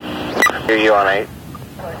You on 8?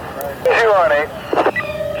 You on 8?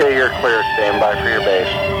 Okay, you're clear. Stand by for your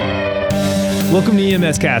base. Welcome to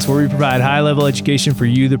EMS Cast, where we provide high-level education for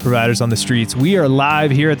you, the providers on the streets. We are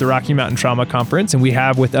live here at the Rocky Mountain Trauma Conference, and we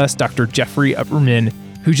have with us Dr. Jeffery Upperman,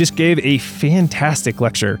 who just gave a fantastic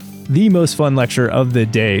lecture, the most fun lecture of the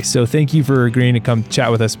day. So thank you for agreeing to come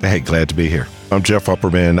chat with us. Hey, glad to be here. I'm Jeff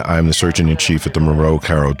Upperman. I'm the Surgeon-in-Chief at the Monroe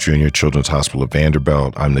Carroll Jr. Children's Hospital of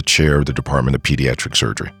Vanderbilt. I'm the chair of the Department of Pediatric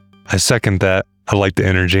Surgery. I second that. I like the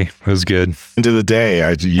energy. It was good. End of the day,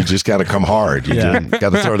 you just got to come hard. You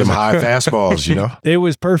got to throw them high fastballs, you know? It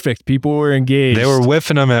was perfect. People were engaged. They were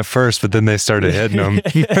whiffing them at first, but then they started hitting them.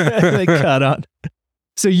 They caught on.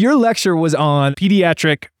 So your lecture was on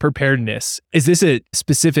pediatric preparedness. Is this a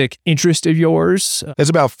specific interest of yours? It's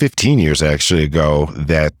about 15 years actually ago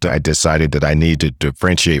that I decided that I needed to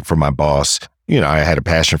differentiate from my boss. You know, I had a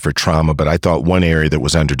passion for trauma, but I thought one area that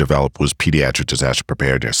was underdeveloped was pediatric disaster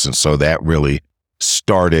preparedness. And so that really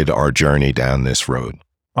started our journey down this road.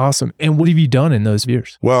 Awesome. And what have you done in those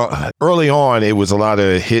years? Well, early on, it was a lot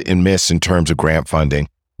of hit and miss in terms of grant funding,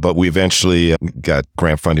 but we eventually got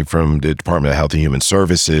grant funding from the Department of Health and Human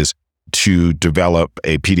Services to develop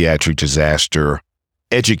a pediatric disaster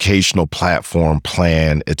educational platform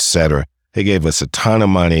plan, et cetera. They gave us a ton of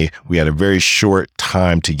money. We had a very short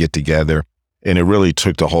time to get together, and it really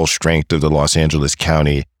took the whole strength of the Los Angeles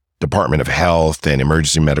County Department of Health and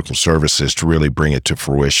Emergency Medical Services to really bring it to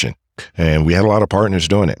fruition. And we had a lot of partners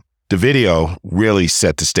doing it. The video really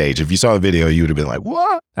set the stage. If you saw the video, you would have been like,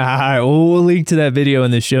 what? We'll link to that video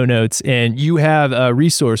in the show notes. And you have a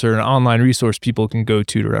resource or an online resource people can go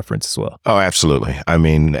to reference as well. Oh, absolutely. I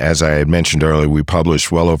mean, as I had mentioned earlier, we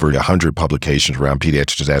published well over 100 publications around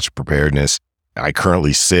pediatric disaster preparedness. I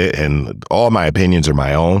currently sit, and all my opinions are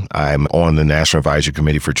my own. I'm on the National Advisory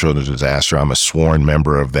Committee for Children's Disaster. I'm a sworn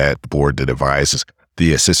member of that board that advises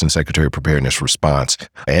the Assistant Secretary of Preparedness Response.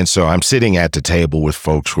 And so I'm sitting at the table with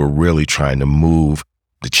folks who are really trying to move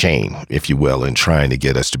the chain, if you will, and trying to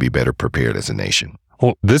get us to be better prepared as a nation.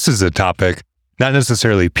 Well, this is a topic, not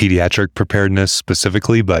necessarily pediatric preparedness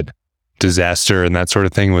specifically, but disaster and that sort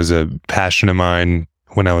of thing was a passion of mine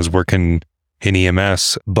when I was working in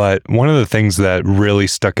EMS. But one of the things that really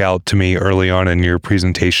stuck out to me early on in your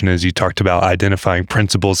presentation is you talked about identifying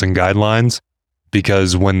principles and guidelines,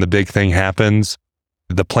 because when the big thing happens,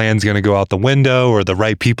 the plan's going to go out the window, or the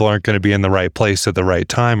right people aren't going to be in the right place at the right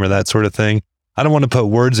time, or that sort of thing. I don't want to put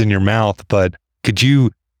words in your mouth, but could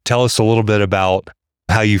you tell us a little bit about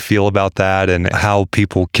how you feel about that and how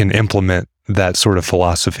people can implement that sort of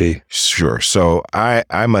philosophy? Sure. So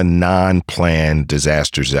I'm a non-planned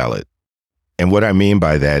disaster zealot. And what I mean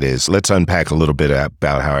by that is, let's unpack a little bit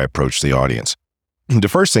about how I approach the audience. The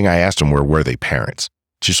first thing I asked them were they parents?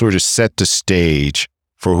 To sort of set the stage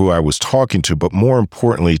for who I was talking to, but more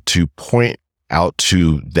importantly, to point out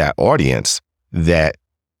to that audience that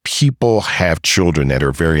people have children that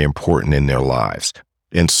are very important in their lives.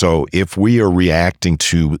 And so if we are reacting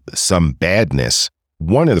to some badness,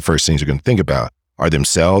 one of the first things you're going to think about are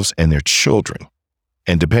themselves and their children.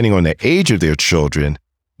 And depending on the age of their children,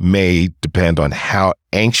 may depend on how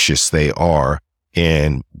anxious they are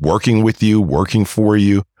in working with you, working for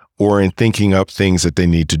you, or in thinking up things that they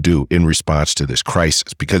need to do in response to this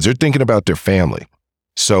crisis, because they're thinking about their family.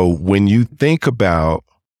 So when you think about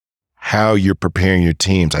how you're preparing your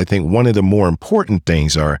teams, I think one of the more important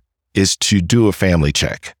things is to do a family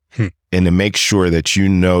check and to make sure that you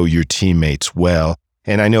know your teammates well.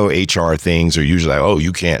 And I know HR things are usually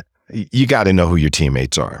like, you got to know who your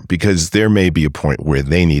teammates are, because there may be a point where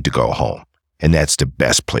they need to go home, and that's the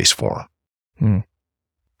best place for them.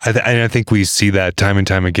 I think we see that time and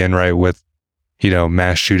time again, right? With,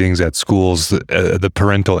 mass shootings at schools, the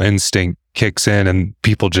parental instinct kicks in and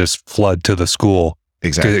people just flood to the school.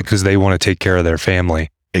 Exactly. Because they want to take care of their family.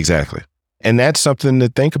 Exactly. And that's something to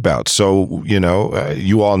think about. So,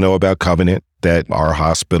 you all know about Covenant, that our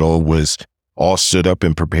hospital was all stood up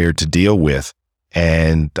and prepared to deal with.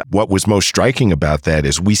 And what was most striking about that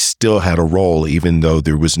is we still had a role, even though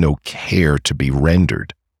there was no care to be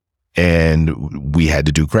rendered. And we had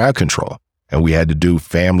to do crowd control, and we had to do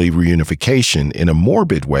family reunification in a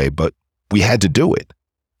morbid way, but we had to do it.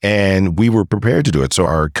 And we were prepared to do it. So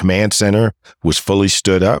our command center was fully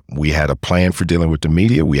stood up. We had a plan for dealing with the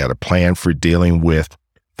media. We had a plan for dealing with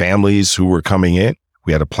families who were coming in.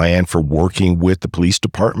 We had a plan for working with the police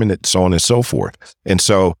department, and so on and so forth. And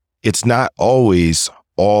so it's not always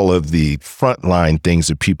all of the frontline things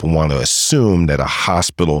that people want to assume that a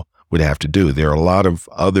hospital would have to do. There are a lot of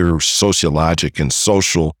other sociologic and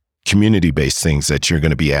social community-based things that you're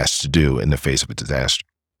going to be asked to do in the face of a disaster.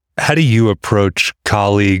 How do you approach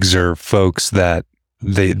colleagues or folks that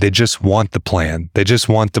they just want the plan. They just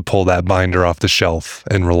want to pull that binder off the shelf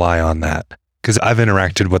and rely on that. Because I've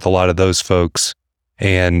interacted with a lot of those folks,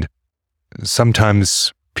 and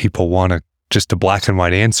sometimes people want just a black and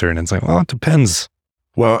white answer, and it's like, well, it depends.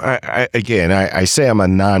 Well, I say I'm a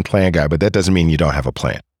non-plan guy, but that doesn't mean you don't have a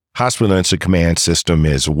plan. Hospital Incident Command System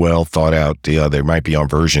is well thought out. They might be on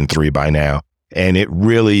version 3 by now, and it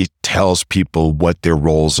really tells people what their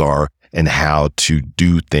roles are and how to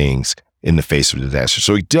do things in the face of disaster.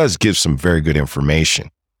 So it does give some very good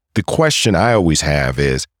information. The question I always have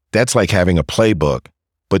is, that's like having a playbook,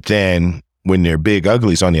 but then when there are big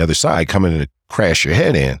uglies on the other side coming to crash your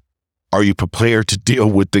head in, are you prepared to deal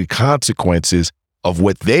with the consequences of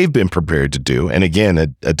what they've been prepared to do? And again,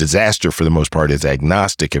 a disaster for the most part is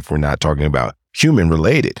agnostic if we're not talking about human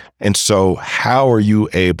related. And so how are you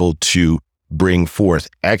able to bring forth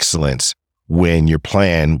excellence when your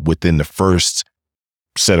plan within the first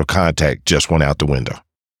set of contact just went out the window?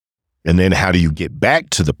 And then how do you get back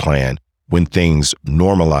to the plan when things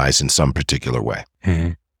normalize in some particular way?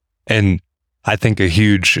 Mm-hmm. And I think a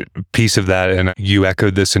huge piece of that, and you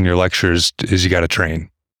echoed this in your lectures, is you got to train.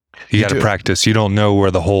 You got to practice. You don't know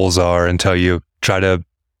where the holes are until you try to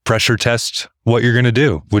pressure test what you're going to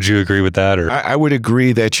do. Would you agree with that? Or I would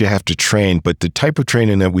agree that you have to train, but the type of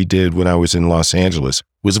training that we did when I was in Los Angeles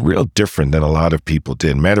was real different than a lot of people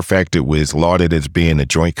did. Matter of fact, it was lauded as being a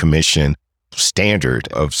Joint Commission standard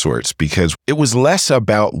of sorts, because it was less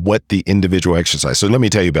about what the individual exercise. So let me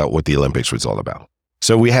tell you about what the Olympics was all about.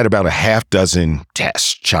 So we had about a half dozen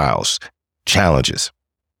tests, challenges.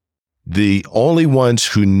 The only ones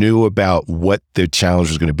who knew about what the challenge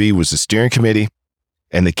was going to be was the steering committee,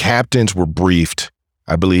 and the captains were briefed,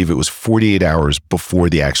 I believe it was 48 hours before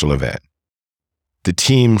the actual event. The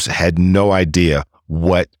teams had no idea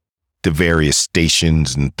what the various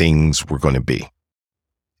stations and things were going to be.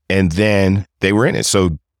 And then they were in it.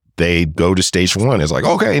 So they go to station 1. It's like,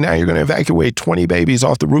 okay, now you're going to evacuate 20 babies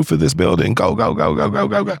off the roof of this building. Go, go, go, go, go,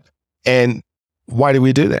 go, go. And why do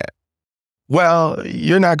we do that? Well,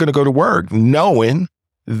 you're not going to go to work knowing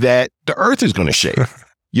that the earth is going to shake.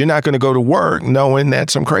 You're not going to go to work knowing that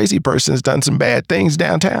some crazy person's done some bad things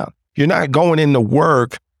downtown. You're not going into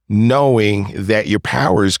work knowing that your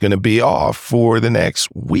power is going to be off for the next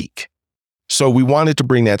week. So we wanted to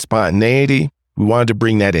bring that spontaneity. We wanted to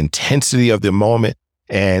bring that intensity of the moment.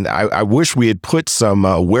 And I wish we had put some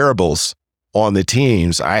wearables on the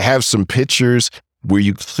teams. I have some pictures where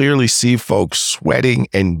you clearly see folks sweating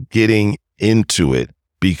and getting into it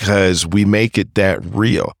because we make it that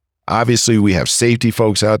real. Obviously, we have safety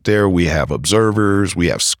folks out there. We have observers. We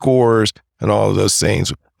have scores and all of those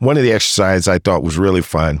things. One of the exercises I thought was really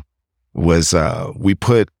fun was we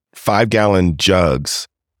put 5-gallon jugs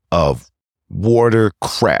of water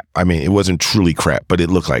crap. I mean, it wasn't truly crap, but it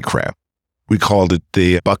looked like crap. We called it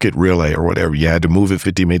the bucket relay or whatever. You had to move it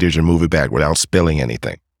 50 meters and move it back without spilling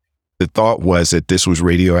anything. The thought was that this was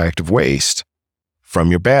radioactive waste from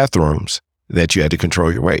your bathrooms that you had to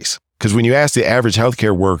control your waste. Because when you ask the average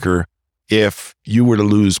healthcare worker if you were to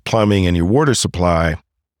lose plumbing and your water supply,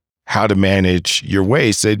 how to manage your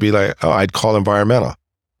waste, they'd be like, oh, I'd call environmental.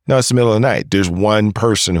 No, it's the middle of the night. There's one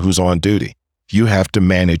person who's on duty. You have to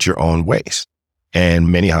manage your own waste. And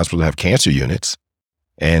many hospitals have cancer units,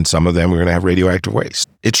 and some of them are going to have radioactive waste.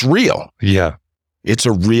 It's real. Yeah. It's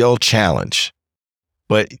a real challenge.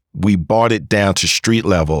 But we brought it down to street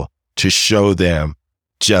level to show them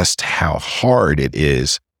just how hard it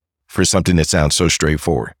is for something that sounds so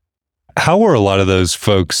straightforward. How were a lot of those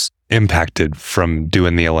folks impacted from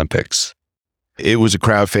doing the Olympics? It was a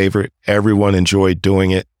crowd favorite. Everyone enjoyed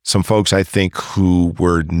doing it. Some folks, I think, who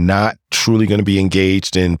were not truly going to be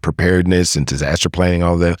engaged in preparedness and disaster planning,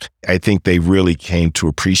 all that, I think they really came to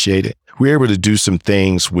appreciate it. We were able to do some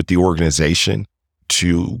things with the organization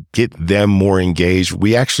to get them more engaged.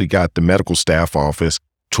 We actually got the medical staff office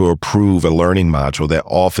to approve a learning module that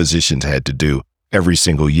all physicians had to do every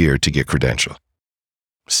single year to get credentialed.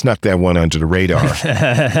 Snuck that one under the radar.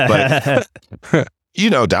 But, you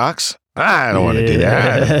know, docs, I don't want to do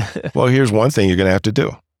that. Well, here's one thing you're going to have to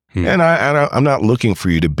do. And I'm not looking for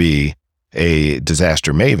you to be a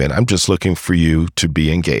disaster maven. I'm just looking for you to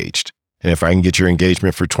be engaged. And if I can get your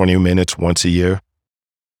engagement for 20 minutes once a year.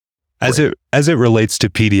 As it relates to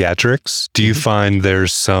pediatrics, do you find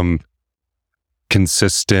there's some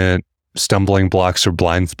consistent stumbling blocks or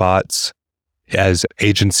blind spots as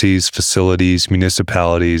agencies, facilities,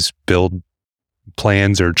 municipalities build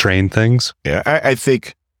plans or train things? Yeah, I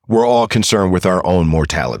think we're all concerned with our own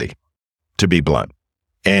mortality, to be blunt.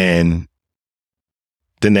 And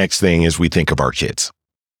the next thing is we think of our kids.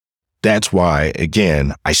 That's why,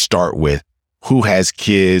 again, I start with who has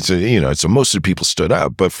kids, so most of the people stood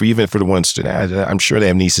up, but even for the ones stood out, I'm sure they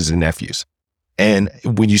have nieces and nephews. And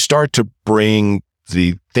when you start to bring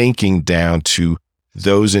the thinking down to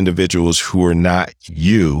those individuals who are not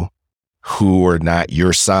you, who are not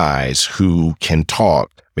your size, who can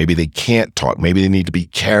talk, maybe they can't talk, maybe they need to be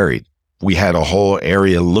carried. We had a whole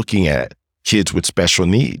area looking at kids with special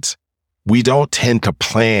needs. We don't tend to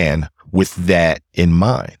plan with that in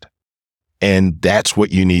mind. And that's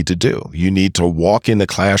what you need to do. You need to walk in the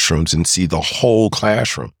classrooms and see the whole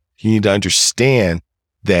classroom. You need to understand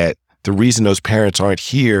that the reason those parents aren't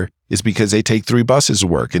here is because they take 3 buses to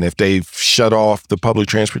work. And if they've shut off the public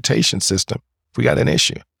transportation system, we got an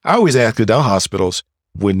issue. I always ask adult hospitals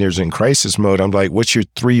when there's in crisis mode, I'm like, what's your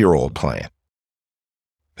 3-year-old plan?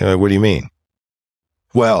 They're like, what do you mean?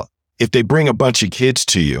 Well, if they bring a bunch of kids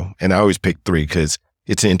to you, and I always pick 3 because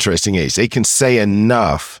it's an interesting age, they can say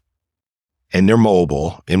enough, and they're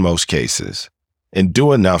mobile in most cases, and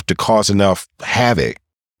do enough to cause enough havoc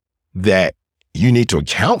that you need to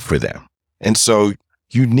account for them. And so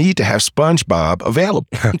you need to have SpongeBob available.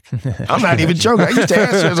 I'm not even joking. I used to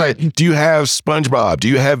ask, I was like, do you have SpongeBob? Do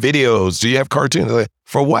you have videos? Do you have cartoons? Like,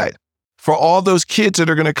 for what? For all those kids that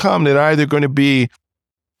are going to come that are either going to be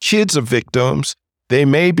kids of victims, they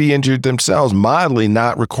may be injured themselves, mildly,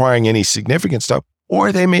 not requiring any significant stuff,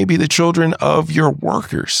 or they may be the children of your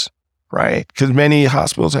workers, right? Because many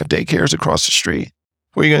hospitals have daycares across the street.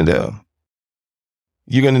 What are you going to do?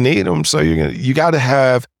 You're going to need them, so you got to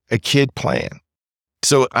have a kid plan.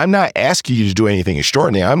 So I'm not asking you to do anything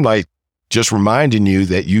extraordinary. I'm like just reminding you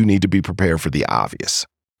that you need to be prepared for the obvious.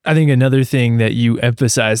 I think another thing that you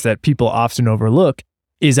emphasize that people often overlook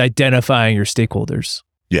is identifying your stakeholders.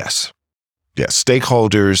 Yes. Yes.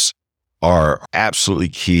 Stakeholders are absolutely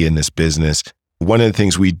key in this business. One of the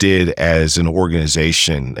things we did as an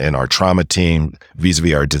organization and our trauma team,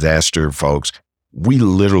 vis-a-vis our disaster folks, we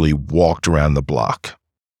literally walked around the block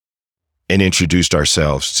and introduced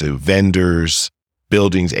ourselves to vendors,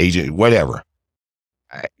 buildings, agents, whatever.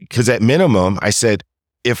 Because at minimum, I said,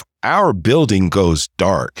 if our building goes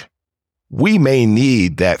dark, we may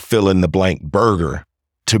need that fill-in-the-blank burger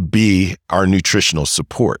to be our nutritional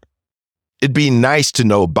support. It'd be nice to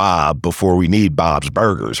know Bob before we need Bob's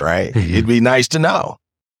Burgers, right? Mm-hmm. It'd be nice to know.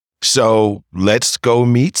 So let's go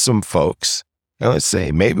meet some folks. And let's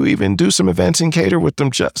say maybe we even do some events and cater with them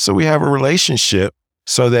just so we have a relationship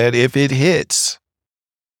so that if it hits,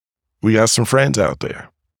 we got some friends out there.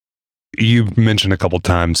 You mentioned a couple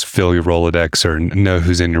times fill your Rolodex or know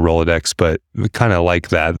who's in your Rolodex, but kind of like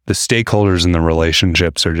that. The stakeholders and the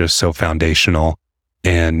relationships are just so foundational.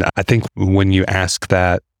 And I think when you ask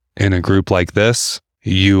that in a group like this,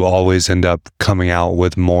 you always end up coming out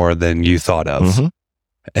with more than you thought of. Mm-hmm.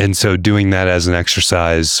 And so doing that as an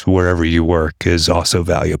exercise wherever you work is also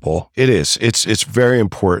valuable. It is. It's very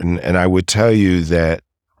important. And I would tell you that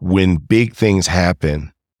when big things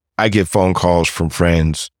happen, I get phone calls from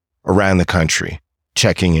friends around the country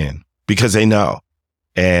checking in because they know.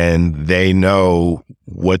 And they know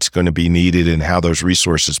what's going to be needed and how those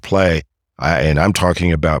resources play. And I'm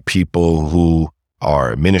talking about people who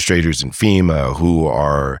are administrators in FEMA, who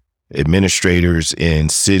are administrators in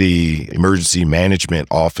city emergency management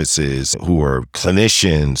offices, who are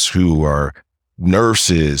clinicians, who are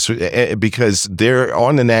nurses, because they're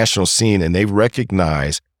on the national scene and they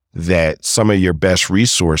recognize that some of your best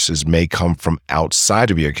resources may come from outside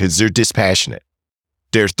of you because they're dispassionate.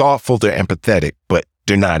 They're thoughtful, they're empathetic, but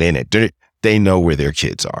they're not in it. They know where their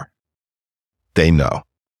kids are. They know.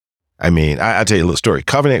 I mean, I'll tell you a little story.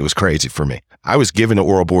 Covenant was crazy for me. I was given an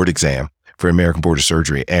oral board exam for American Board of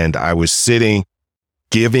Surgery, and I was sitting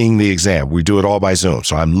giving the exam. We do it all by Zoom.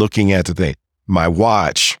 So I'm looking at the thing. My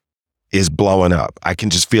watch is blowing up. I can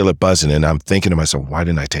just feel it buzzing, and I'm thinking to myself, why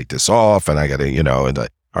didn't I take this off? And I got to, and like,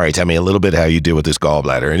 all right, tell me a little bit how you deal with this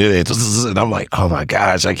gallbladder. And I'm like, oh my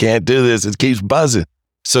gosh, I can't do this. It keeps buzzing.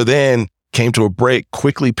 So then came to a break,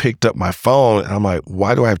 quickly picked up my phone, and I'm like,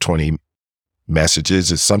 why do I have 20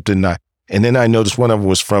 messages? It's something not. And then I noticed one of them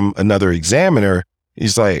was from another examiner.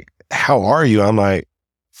 He's like, how are you? I'm like,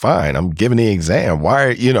 fine, I'm giving the exam.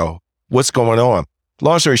 Why, what's going on?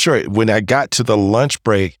 Long story short, when I got to the lunch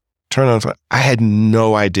break, turned on, I had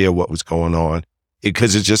no idea what was going on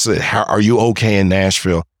because it just said, how are you okay in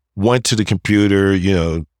Nashville? Went to the computer,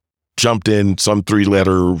 jumped in some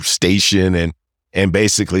 3-letter station and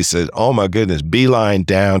basically said, oh my goodness, beeline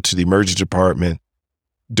down to the emergency department.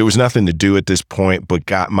 There was nothing to do at this point, but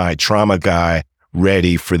got my trauma guy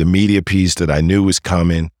ready for the media piece that I knew was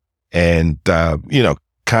coming. And,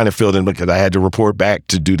 kind of filled in because I had to report back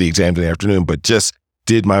to do the exam in the afternoon, but just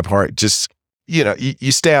did my part, just,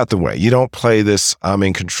 you stay out the way. You don't play this, I'm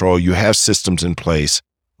in control. You have systems in place.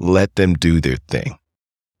 Let them do their thing.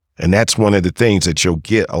 And that's one of the things that you'll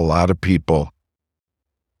get a lot of people.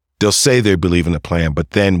 They'll say they believe in the plan,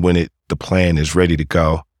 but then when the plan is ready to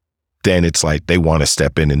go, then it's like they want to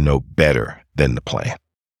step in and know better than the plan.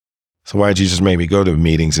 So why'd you just make me go to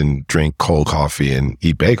meetings and drink cold coffee and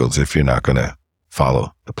eat bagels if you're not going to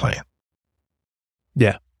follow the plan?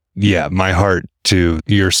 Yeah. Yeah, my heart to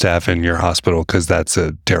your staff and your hospital, because that's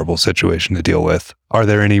a terrible situation to deal with. Are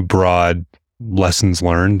there any broad lessons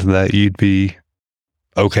learned that you'd be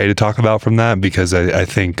okay to talk about from that? Because I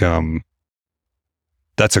think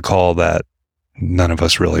that's a call that none of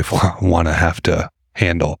us really want to have to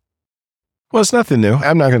handle. Well, it's nothing new.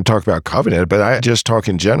 I'm not going to talk about covenant, but I just talk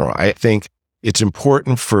in general. I think it's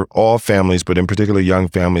important for all families, but in particular young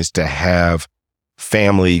families, to have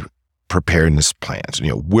family preparedness plans.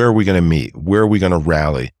 Where are we going to meet? Where are we going to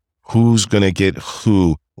rally? Who's going to get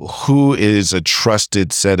who? Who is a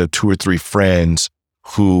trusted set of 2 or 3 friends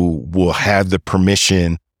who will have the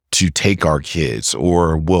permission to take our kids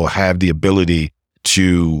or will have the ability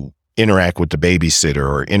to interact with the babysitter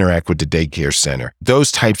or interact with the daycare center?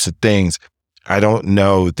 Those types of things. I don't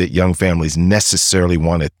know that young families necessarily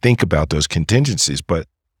want to think about those contingencies, but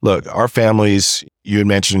look, our families, you had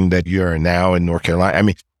mentioned that you're now in North Carolina. I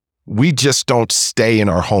mean, we just don't stay in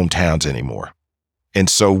our hometowns anymore. And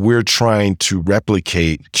so we're trying to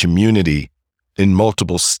replicate community in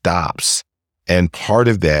multiple stops. And part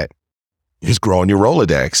of that is growing your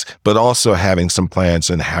Rolodex, but also having some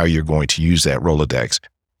plans on how you're going to use that Rolodex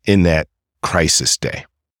in that crisis day.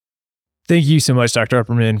 Thank you so much, Dr.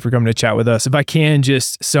 Upperman, for coming to chat with us. If I can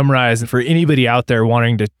just summarize for anybody out there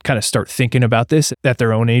wanting to kind of start thinking about this at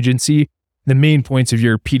their own agency, the main points of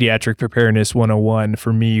your Pediatric Preparedness 101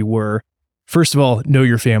 for me were, first of all, know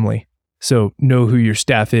your family. So know who your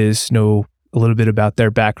staff is, know a little bit about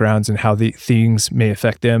their backgrounds and how the things may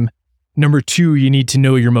affect them. Number 2, you need to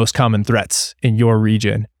know your most common threats in your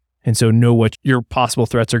region. And so know what your possible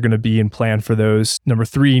threats are going to be and plan for those. Number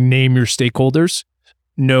 3, name your stakeholders.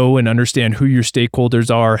 Know and understand who your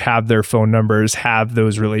stakeholders are, have their phone numbers, have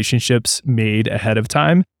those relationships made ahead of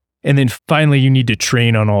time. And then finally, you need to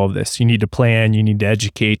train on all of this. You need to plan, you need to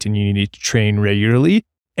educate, and you need to train regularly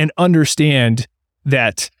and understand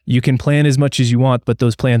that you can plan as much as you want, but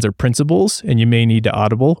those plans are principles and you may need to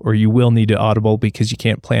audible or you will need to audible because you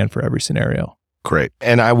can't plan for every scenario. Great.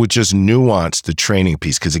 And I would just nuance the training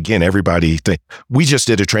piece because, again, everybody thinks we just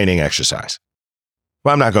did a training exercise.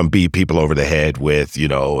 Well, I'm not going to beat people over the head with, we're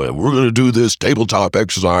going to do this tabletop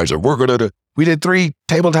exercise or we did 3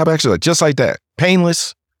 tabletop exercises just like that.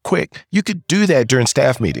 Painless, quick. You could do that during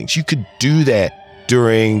staff meetings. You could do that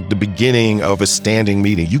during the beginning of a standing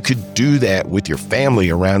meeting. You could do that with your family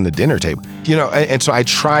around the dinner table. And so I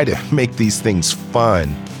try to make these things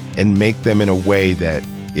fun and make them in a way that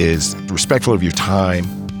is respectful of your time,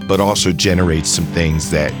 but also generates some things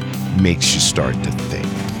that makes you start to think.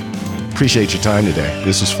 Appreciate your time today.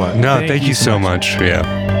 This was fun. No, thank you so much.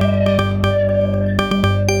 Yeah.